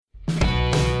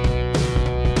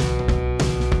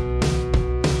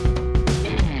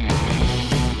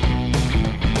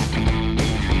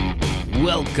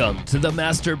Welcome to the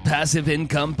Master Passive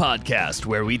Income Podcast,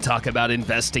 where we talk about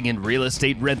investing in real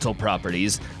estate rental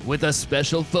properties with a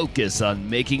special focus on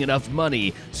making enough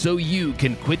money so you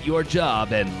can quit your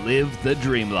job and live the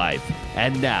dream life.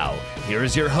 And now, here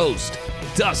is your host,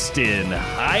 Dustin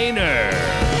Heiner.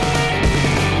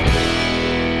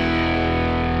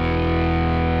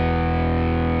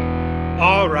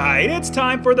 All right, it's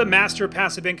time for the Master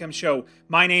Passive Income Show.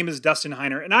 My name is Dustin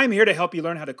Heiner, and I'm here to help you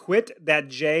learn how to quit that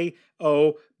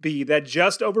J-O-B, that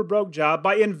just over broke job,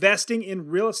 by investing in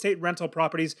real estate rental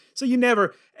properties so you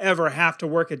never, ever have to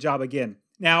work a job again.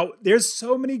 Now, there's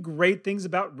so many great things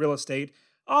about real estate.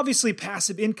 Obviously,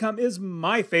 passive income is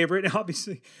my favorite, and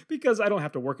obviously, because I don't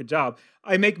have to work a job.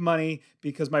 I make money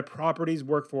because my properties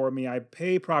work for me. I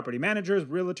pay property managers,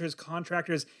 realtors,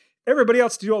 contractors, everybody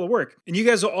else to do all the work. And you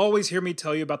guys will always hear me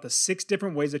tell you about the 6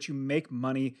 different ways that you make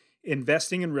money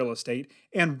investing in real estate.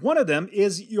 And one of them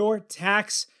is your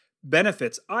tax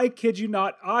benefits. I kid you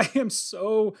not, I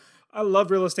love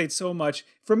real estate so much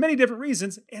for many different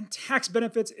reasons. And tax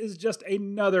benefits is just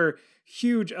another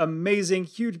huge, amazing,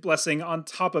 huge blessing on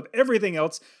top of everything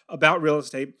else about real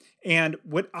estate. And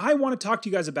what I want to talk to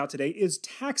you guys about today is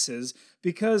taxes,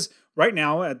 because right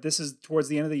now, this is towards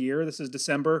the end of the year. This is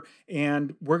December,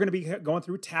 and we're going to be going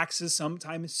through taxes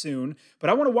sometime soon. But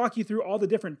I want to walk you through all the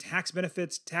different tax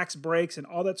benefits, tax breaks, and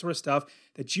all that sort of stuff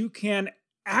that you can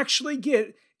actually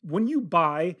get when you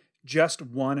buy just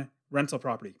one rental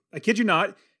property. I kid you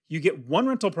not, you get one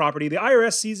rental property. The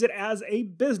IRS sees it as a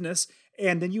business,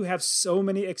 and then you have so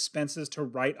many expenses to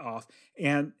write off.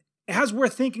 And as we're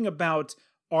thinking about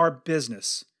our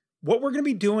business, what we're going to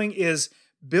be doing is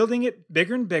building it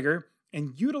bigger and bigger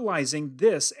and utilizing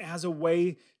this as a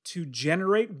way to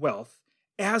generate wealth,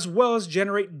 as well as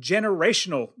generate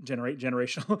generational,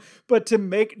 but to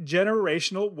make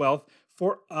generational wealth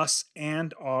for us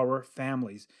and our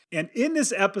families. And in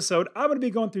this episode, I'm going to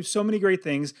be going through so many great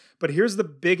things, but here's the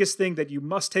biggest thing that you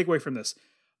must take away from this.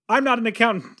 I'm not an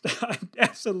accountant. I'm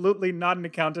absolutely not an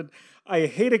accountant. I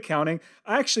hate accounting.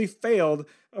 I actually failed.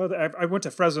 I went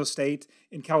to Fresno State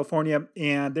in California,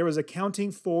 and there was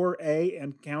accounting 4A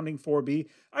and accounting 4B.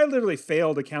 I literally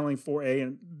failed accounting 4A,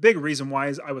 and big reason why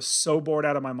is I was so bored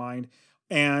out of my mind,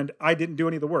 and I didn't do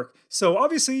any of the work. So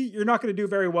obviously, you're not going to do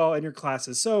very well in your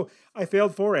classes. So I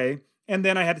failed 4A, and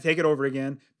then I had to take it over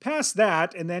again, passed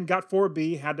that, and then got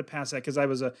 4B, had to pass that because I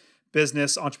was a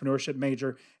business entrepreneurship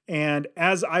major. And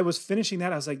as I was finishing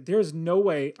that, I was like, there's no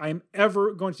way I'm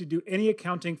ever going to do any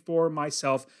accounting for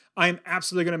myself. I'm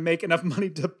absolutely going to make enough money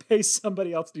to pay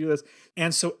somebody else to do this.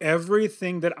 And so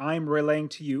everything that I'm relaying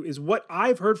to you is what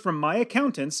I've heard from my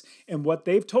accountants and what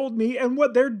they've told me and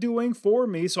what they're doing for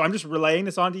me. So I'm just relaying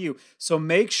this on to you. So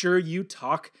make sure you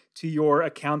talk to your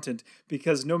accountant,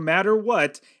 because no matter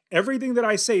what, everything that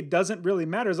I say doesn't really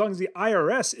matter as long as the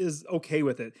IRS is okay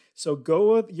with it. So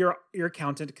go with your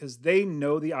accountant, because they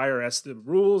know the IRS, the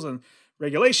rules and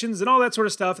regulations and all that sort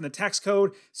of stuff, and the tax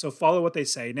code. So follow what they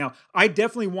say. Now, I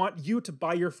definitely want you to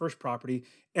buy your first property.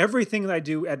 Everything that I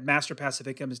do at Master Passive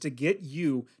Income is to get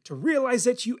you to realize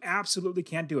that you absolutely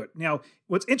can do it. Now,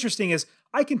 what's interesting is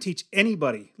I can teach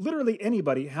anybody, literally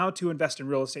anybody, how to invest in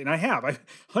real estate. And I have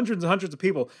hundreds and hundreds of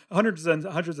people, hundreds and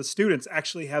hundreds of students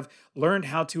actually have learned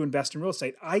how to invest in real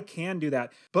estate. I can do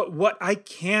that. But what I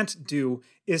can't do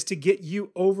is to get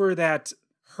you over that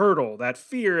hurdle, that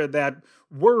fear, that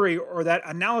worry, or that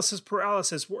analysis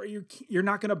paralysis where you're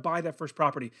not going to buy that first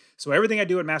property. So everything I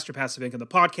do at Master Passive Income, the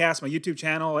podcast, my YouTube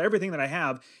channel, everything that I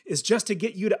have is just to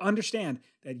get you to understand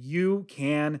that you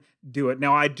can do it.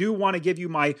 Now, I do want to give you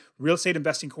my real estate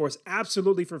investing course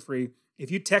absolutely for free. If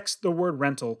you text the word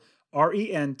rental,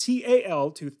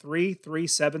 RENTAL to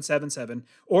 33777,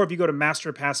 or if you go to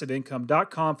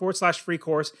masterpassiveincome.com/free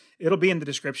course, it'll be in the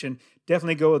description.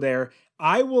 Definitely go there.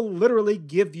 I will literally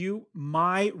give you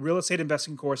my real estate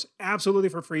investing course absolutely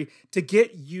for free to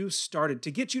get you started, to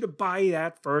get you to buy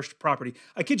that first property.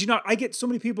 I kid you not, I get so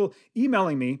many people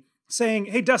emailing me saying,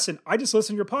 hey, Dustin, I just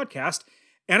listened to your podcast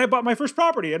and I bought my first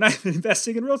property and I'm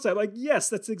investing in real estate. I'm like, yes,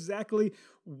 that's exactly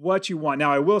what you want.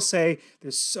 Now, I will say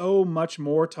there's so much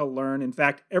more to learn. In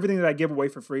fact, everything that I give away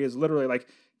for free is literally like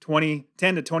 10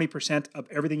 to 20% of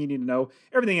everything you need to know.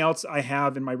 Everything else I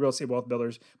have in my Real Estate Wealth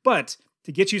Builders. But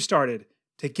to get you started,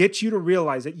 to get you to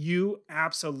realize that you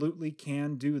absolutely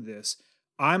can do this,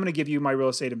 I'm going to give you my real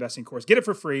estate investing course. Get it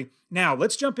for free. Now,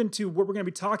 let's jump into what we're going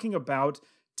to be talking about: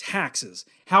 taxes.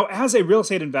 How, as a real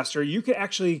estate investor, you could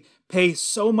actually pay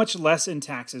so much less in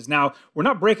taxes. Now, we're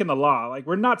not breaking the law. Like,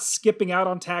 we're not skipping out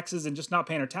on taxes and just not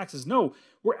paying our taxes. No,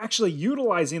 we're actually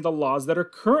utilizing the laws that are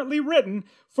currently written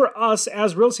for us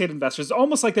as real estate investors. It's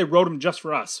almost like they wrote them just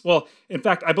for us. Well, in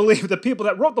fact, I believe the people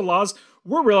that wrote the laws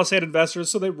were real estate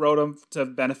investors, so they wrote them to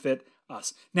benefit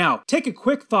us. Now, take a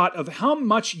quick thought of how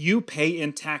much you pay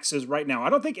in taxes right now. I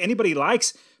don't think anybody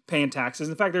likes paying taxes.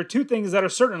 In fact, there are two things that are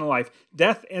certain in life: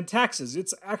 death and taxes.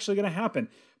 It's actually going to happen.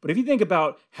 But if you think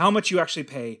about how much you actually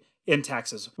pay in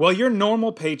taxes, well, your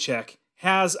normal paycheck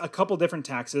has a couple different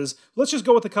taxes. Let's just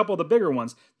go with a couple of the bigger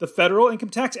ones: the federal income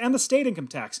tax and the state income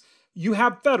tax. You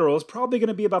have federal is probably going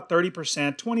to be about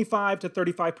 30%, 25 to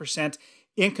 35%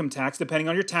 income tax, depending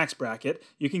on your tax bracket.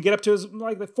 You can get up to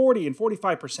like 40 and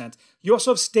 45%. You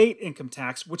also have state income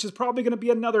tax, which is probably going to be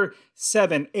another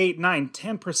 7, 8, 9,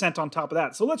 10% on top of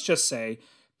that. So let's just say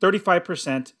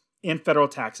 35% in federal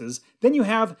taxes. Then you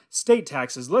have state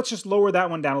taxes. Let's just lower that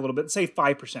one down a little bit and say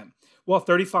 5%. Well,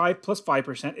 35 plus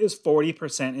 5% is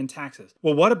 40% in taxes.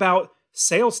 Well, what about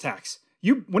sales tax?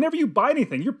 Whenever you buy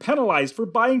anything, you're penalized for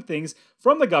buying things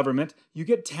from the government. You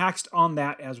get taxed on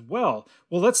that as well.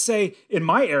 Well, let's say in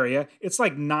my area, it's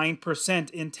like 9%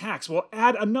 in tax. Well,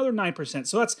 add another 9%.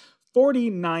 So that's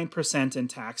 49% in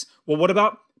tax. Well, what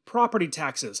about property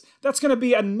taxes? That's going to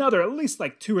be another at least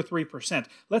like 2 or 3%.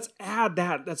 Let's add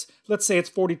that. Let's say it's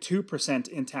 42%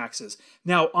 in taxes.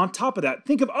 Now, on top of that,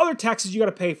 think of other taxes you got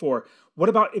to pay for. What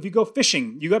about if you go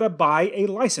fishing? You got to buy a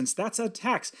license. That's a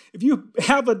tax. If you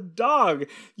have a dog,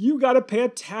 you got to pay a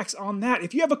tax on that.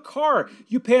 If you have a car,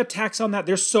 you pay a tax on that.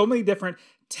 There's so many different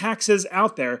taxes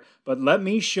out there, but let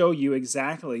me show you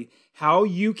exactly how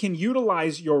you can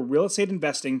utilize your real estate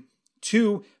investing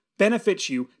to benefit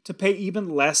you to pay even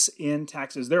less in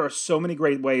taxes. There are so many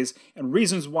great ways and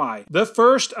reasons why. The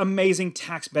first amazing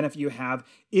tax benefit you have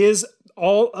is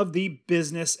all of the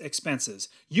business expenses.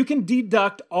 You can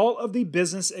deduct all of the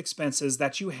business expenses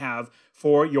that you have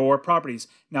for your properties.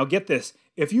 Now get this,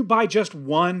 if you buy just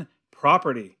one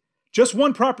property,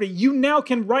 you now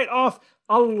can write off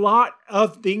a lot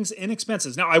of things in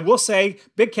expenses. Now, I will say,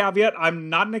 big caveat, I'm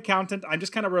not an accountant. I'm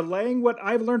just kind of relaying what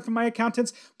I've learned from my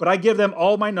accountants, but I give them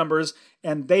all my numbers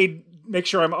and they make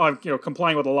sure I'm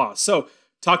complying with the law. So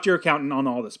talk to your accountant on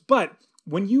all this. But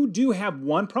when you do have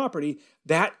one property,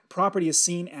 that property is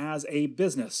seen as a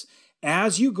business.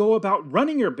 As you go about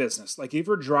running your business, like if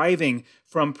you're driving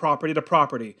from property to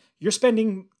property, you're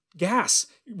spending gas,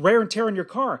 wear and tear on your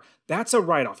car. That's a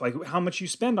write-off, like how much you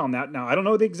spend on that. Now, I don't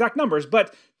know the exact numbers,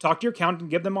 but talk to your accountant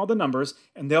and give them all the numbers,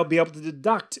 and they'll be able to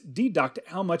deduct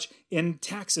how much in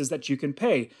taxes that you can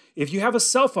pay. If you have a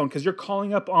cell phone, because you're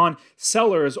calling up on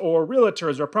sellers or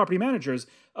realtors or property managers,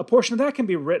 a portion of that can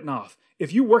be written off.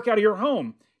 If you work out of your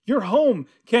home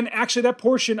can actually, that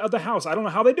portion of the house, I don't know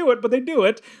how they do it, but they do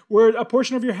it, where a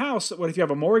portion of your house, what if you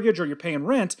have a mortgage or you're paying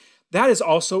rent, that is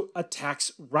also a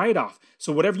tax write-off.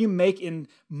 So whatever you make in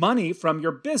money from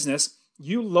your business,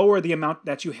 you lower the amount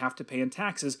that you have to pay in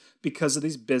taxes because of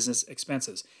these business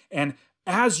expenses. And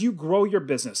as you grow your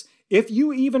business, if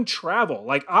you even travel,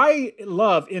 like I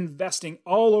love investing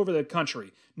all over the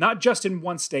country, not just in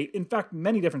one state, in fact,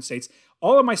 many different states.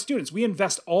 All of my students, we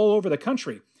invest all over the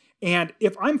country. And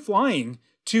if I'm flying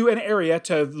to an area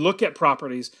to look at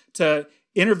properties, to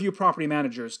interview property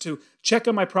managers, to check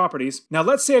on my properties. Now,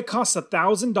 let's say it costs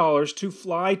 $1,000 to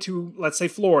fly to, let's say,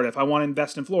 Florida, if I want to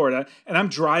invest in Florida, and I'm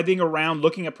driving around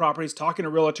looking at properties, talking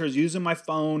to realtors, using my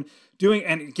phone,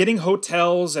 getting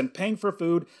hotels and paying for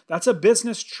food. That's a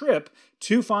business trip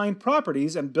to find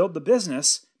properties and build the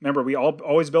business. Remember, we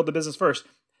always build the business first.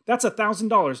 That's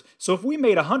 $1,000. So if we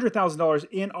made $100,000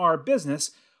 in our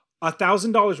business,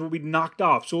 $1,000 will be knocked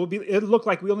off. So it'll look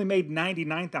like we only made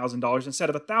 $99,000 instead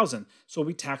of $1,000. So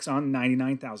we tax on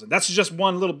 $99,000. That's just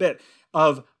one little bit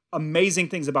of amazing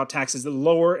things about taxes that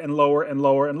lower and lower and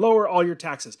lower and lower all your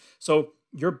taxes. So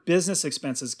your business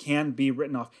expenses can be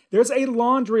written off. There's a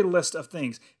laundry list of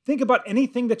things. Think about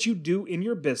anything that you do in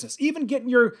your business, even getting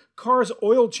your car's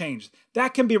oil changed.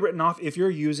 That can be written off if you're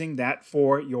using that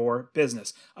for your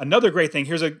business. Another great thing,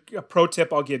 here's a pro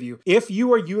tip I'll give you. If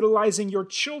you are utilizing your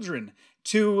children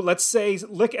to, let's say,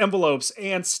 lick envelopes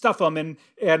and stuff them and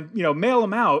mail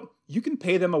them out, you can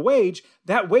pay them a wage.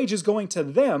 That wage is going to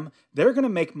them. They're going to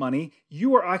make money.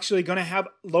 You are actually going to have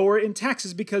lower in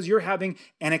taxes because you're having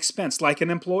an expense like an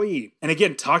employee. And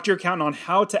again, talk to your accountant on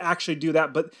how to actually do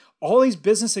that. But all these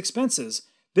business expenses,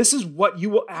 this is what you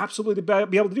will absolutely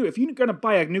be able to do. If you're going to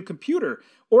buy a new computer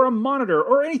or a monitor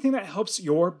or anything that helps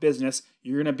your business,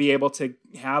 you're going to be able to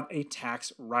have a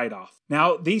tax write-off.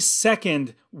 Now, the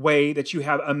second way that you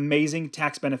have amazing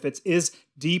tax benefits is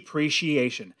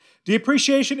depreciation.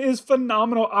 Depreciation is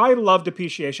phenomenal. I love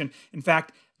depreciation. In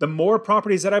fact, The more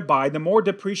properties that I buy, the more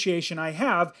depreciation I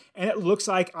have, and it looks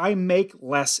like I make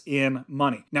less in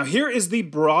money. Now, here is the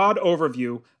broad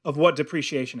overview of what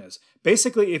depreciation is.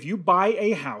 Basically, if you buy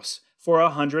a house for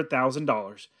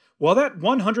 $100,000, well, that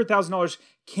 $100,000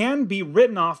 can be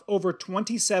written off over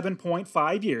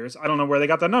 27.5 years. I don't know where they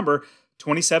got that number,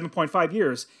 27.5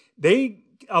 years. They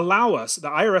allow us, the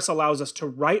IRS allows us to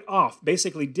write off,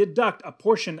 basically deduct a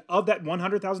portion of that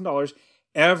 $100,000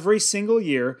 every single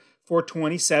year for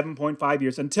 27.5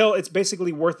 years until it's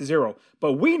basically worth zero.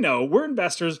 But we know, we're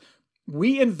investors,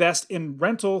 we invest in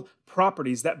rental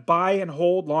properties that buy and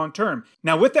hold long term.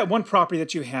 Now, with that one property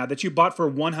that you had that you bought for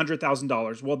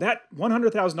 $100,000, well, that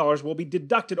 $100,000 will be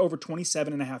deducted over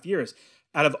 27 and a half years.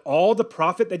 Out of all the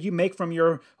profit that you make from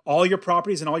all your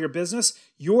properties and all your business,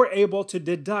 you're able to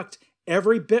deduct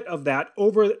every bit of that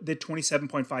over the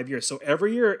 27.5 years. So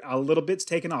every year, a little bit's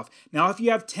taken off. Now, if you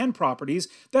have 10 properties,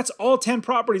 that's all 10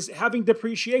 properties having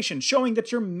depreciation, showing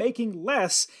that you're making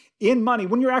less in money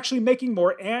when you're actually making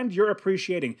more and you're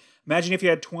appreciating. Imagine if you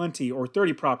had 20 or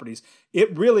 30 properties.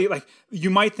 It really, you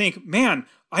might think, man,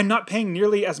 I'm not paying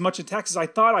nearly as much in taxes as I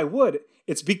thought I would.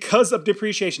 It's because of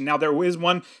depreciation. Now, there is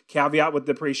one caveat with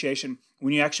depreciation.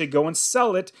 When you actually go and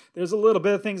sell it, there's a little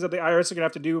bit of things that the IRS are going to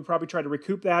have to do, probably try to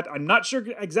recoup that. I'm not sure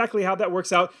exactly how that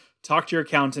works out. Talk to your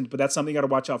accountant, but that's something you got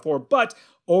to watch out for. But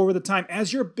over the time,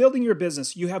 as you're building your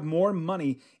business, you have more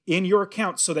money in your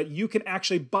account so that you can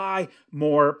actually buy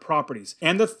more properties.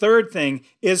 And the third thing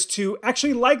is to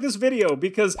actually like this video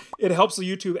because it helps the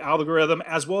YouTube algorithm,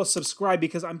 as well as subscribe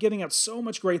because I'm giving out so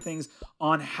much great things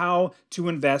on how to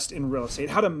invest in real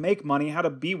estate, how to make money, how to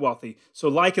be wealthy. So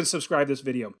like and subscribe this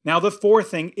video. Now, the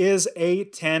fourth thing is a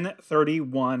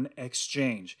 1031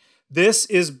 exchange. This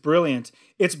is brilliant.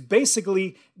 It's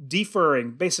basically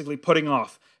deferring, basically putting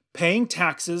off, paying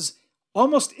taxes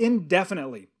almost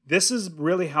indefinitely. This is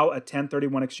really how a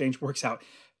 1031 exchange works out.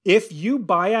 If you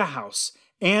buy a house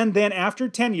and then after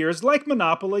 10 years, like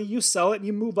Monopoly, you sell it and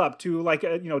you move up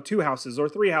to 2 houses or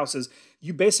 3 houses,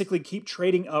 you basically keep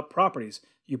trading up properties.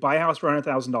 You buy a house for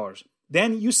 $100,000.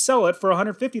 Then you sell it for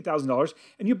 $150,000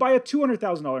 and you buy a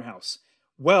 $200,000 house.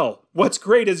 Well, what's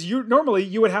great is normally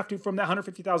you would have to, from that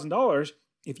 $150,000,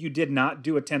 if you did not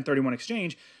do a 1031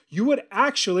 exchange, you would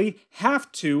actually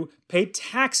have to pay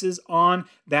taxes on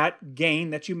that gain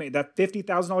that you made, that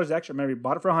 $50,000 extra. Maybe you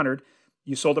bought it for $100,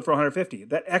 you sold it for $150.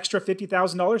 That extra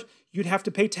 $50,000, you'd have to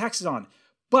pay taxes on.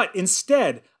 But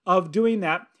instead of doing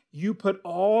that, you put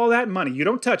all that money, you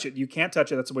don't touch it, you can't touch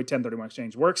it. That's the way 1031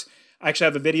 exchange works. I actually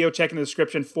have a video, check in the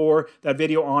description for that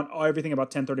video on everything about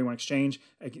 1031 exchange,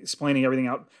 explaining everything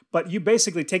out. But you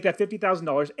basically take that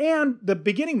 $50,000 and the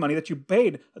beginning money that you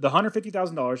paid, the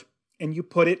 $150,000, and you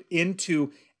put it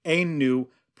into a new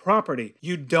property.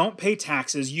 You don't pay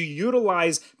taxes. You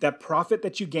utilize that profit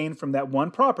that you gain from that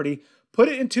one property, put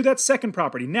it into that second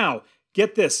property. Now,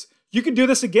 get this, you can do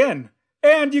this again.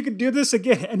 And you can do this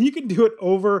again, and you can do it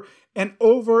over and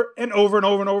over and over and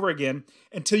over and over again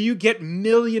until you get $1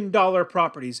 million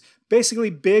properties, basically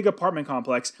big apartment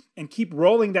complex, and keep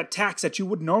rolling that tax that you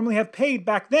would normally have paid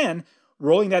back then,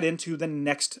 rolling that into the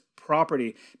next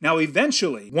property. Now,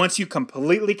 eventually, once you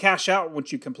completely cash out,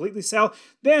 once you completely sell,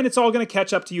 then it's all going to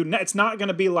catch up to you. It's not going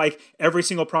to be like every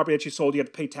single property that you sold, you have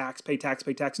to pay tax, pay tax,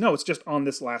 pay tax. No, it's just on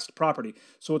this last property.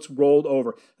 So it's rolled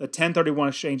over. The 1031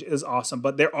 exchange is awesome,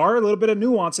 but there are a little bit of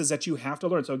nuances that you have to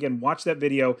learn. So again, watch that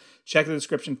video, check the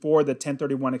description for the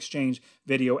 1031 exchange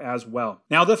video as well.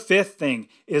 Now, the fifth thing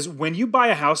is when you buy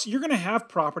a house, you're going to have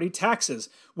property taxes.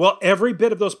 Well, every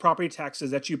bit of those property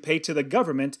taxes that you pay to the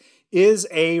government is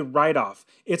a write-off.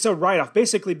 It's a write-off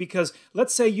basically because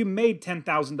let's say you made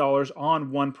 $10,000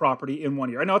 on one property in 1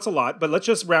 year. I know it's a lot, but let's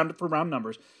just round it for round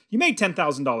numbers. You made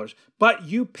 $10,000, but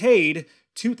you paid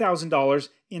 $2,000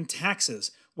 in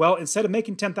taxes. Well, instead of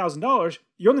making $10,000,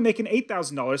 you're only making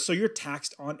 $8,000, so you're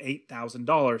taxed on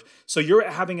 $8,000. So you're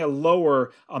having a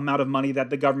lower amount of money that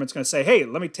the government's going to say, hey,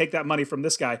 let me take that money from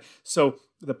this guy. So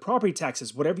the property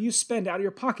taxes, whatever you spend out of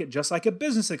your pocket, just like a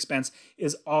business expense,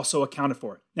 is also accounted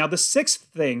for. Now, the sixth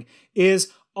thing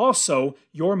is also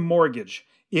your mortgage.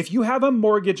 If you have a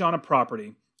mortgage on a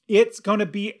property, it's going to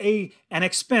be an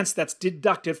expense that's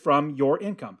deducted from your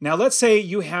income. Now, let's say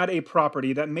you had a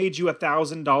property that made you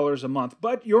 $1,000 a month,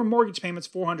 but your mortgage payment's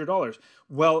 $400.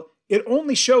 Well, it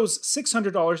only shows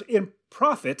 $600 in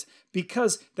profit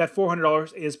because that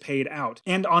 $400 is paid out.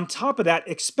 And on top of that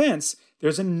expense,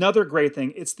 there's another great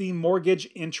thing. It's the mortgage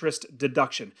interest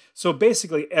deduction. So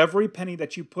basically, every penny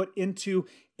that you put into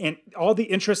and all the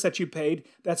interest that you paid,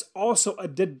 that's also a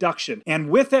deduction. And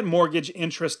with that mortgage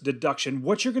interest deduction,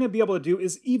 what you're going to be able to do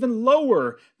is even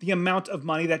lower the amount of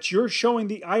money that you're showing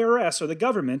the IRS or the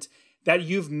government that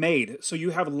you've made. So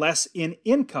you have less in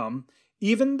income,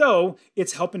 even though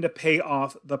it's helping to pay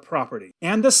off the property.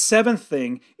 And the seventh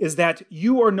thing is that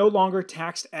you are no longer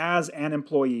taxed as an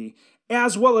employee,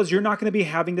 as well as you're not going to be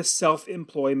having the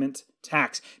self-employment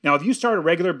tax. Now, if you start a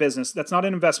regular business, that's not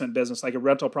an investment business, like a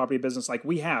rental property business like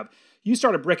we have. You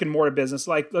start a brick and mortar business,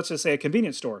 like let's just say a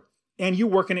convenience store, and you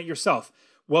work in it yourself.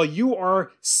 Well, you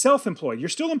are self-employed. You're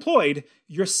still employed,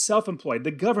 you're self-employed.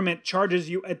 The government charges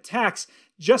you a tax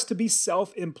just to be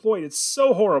self-employed. It's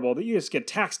so horrible that you just get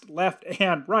taxed left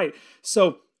and right.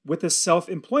 So with the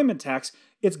self-employment tax,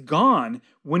 it's gone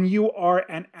when you are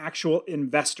an actual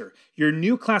investor. Your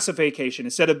new classification,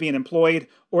 instead of being employed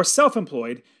or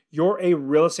self-employed, you're a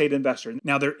real estate investor.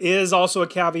 Now, there is also a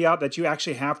caveat that you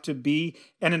actually have to be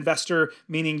an investor,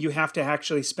 meaning you have to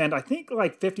actually spend, I think,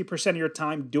 like 50% of your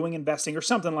time doing investing or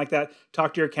something like that.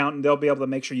 Talk to your accountant. They'll be able to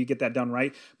make sure you get that done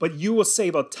right. But you will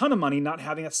save a ton of money not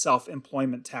having a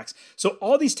self-employment tax. So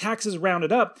all these taxes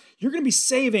rounded up, you're going to be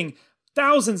saving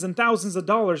thousands and thousands of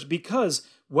dollars because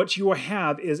what you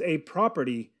have is a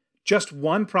property, just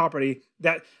one property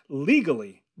that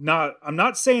legally, I'm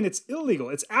not saying it's illegal.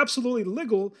 It's absolutely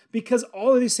legal because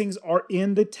all of these things are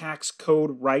in the tax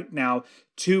code right now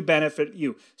to benefit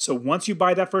you. So once you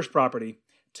buy that first property,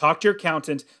 talk to your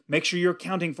accountant, make sure you're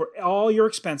accounting for all your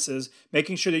expenses,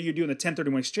 making sure that you're doing the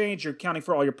 1031 exchange, you're accounting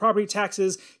for all your property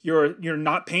taxes, you're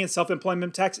not paying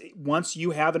self-employment tax. Once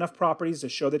you have enough properties to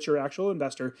show that you're an actual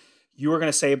investor, you are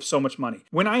going to save so much money.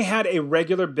 When I had a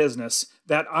regular business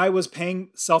that I was paying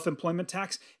self-employment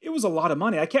tax, it was a lot of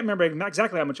money. I can't remember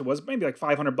exactly how much it was, maybe like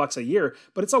 $500 a year,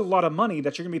 but it's a lot of money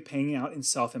that you're going to be paying out in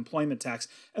self-employment tax.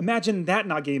 Imagine that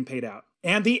not getting paid out.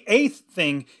 And the eighth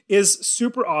thing is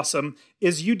super awesome,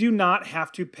 is you do not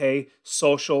have to pay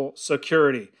Social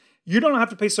Security. You don't have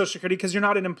to pay Social Security because you're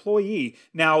not an employee.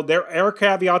 Now, there are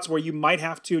caveats where you might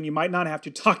have to and you might not have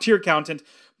to talk to your accountant,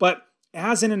 but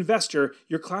as an investor,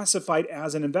 you're classified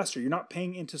as an investor. You're not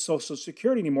paying into Social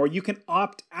Security anymore. You can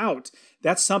opt out.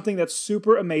 That's something that's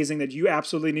super amazing that you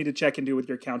absolutely need to check and do with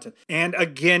your accountant. And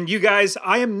again, you guys,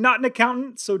 I am not an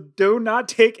accountant, so do not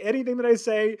take anything that I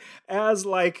say as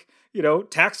like,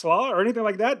 tax law or anything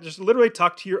like that. Just literally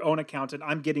talk to your own accountant.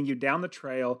 I'm getting you down the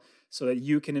trail so that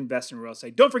you can invest in real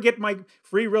estate. Don't forget my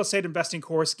free real estate investing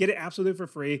course. Get it absolutely for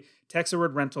free. Text the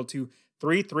word rental to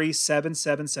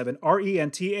 33777,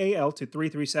 RENTAL to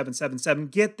 33777.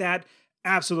 Get that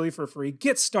absolutely for free.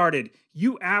 Get started.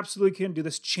 You absolutely can do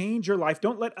this. Change your life.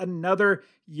 Don't let another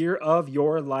year of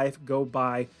your life go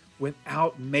by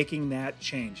without making that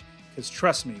change. Because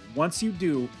trust me, once you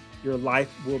do, your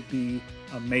life will be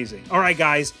amazing. All right,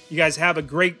 guys. You guys have a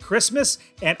great Christmas,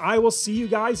 and I will see you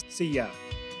guys. See ya.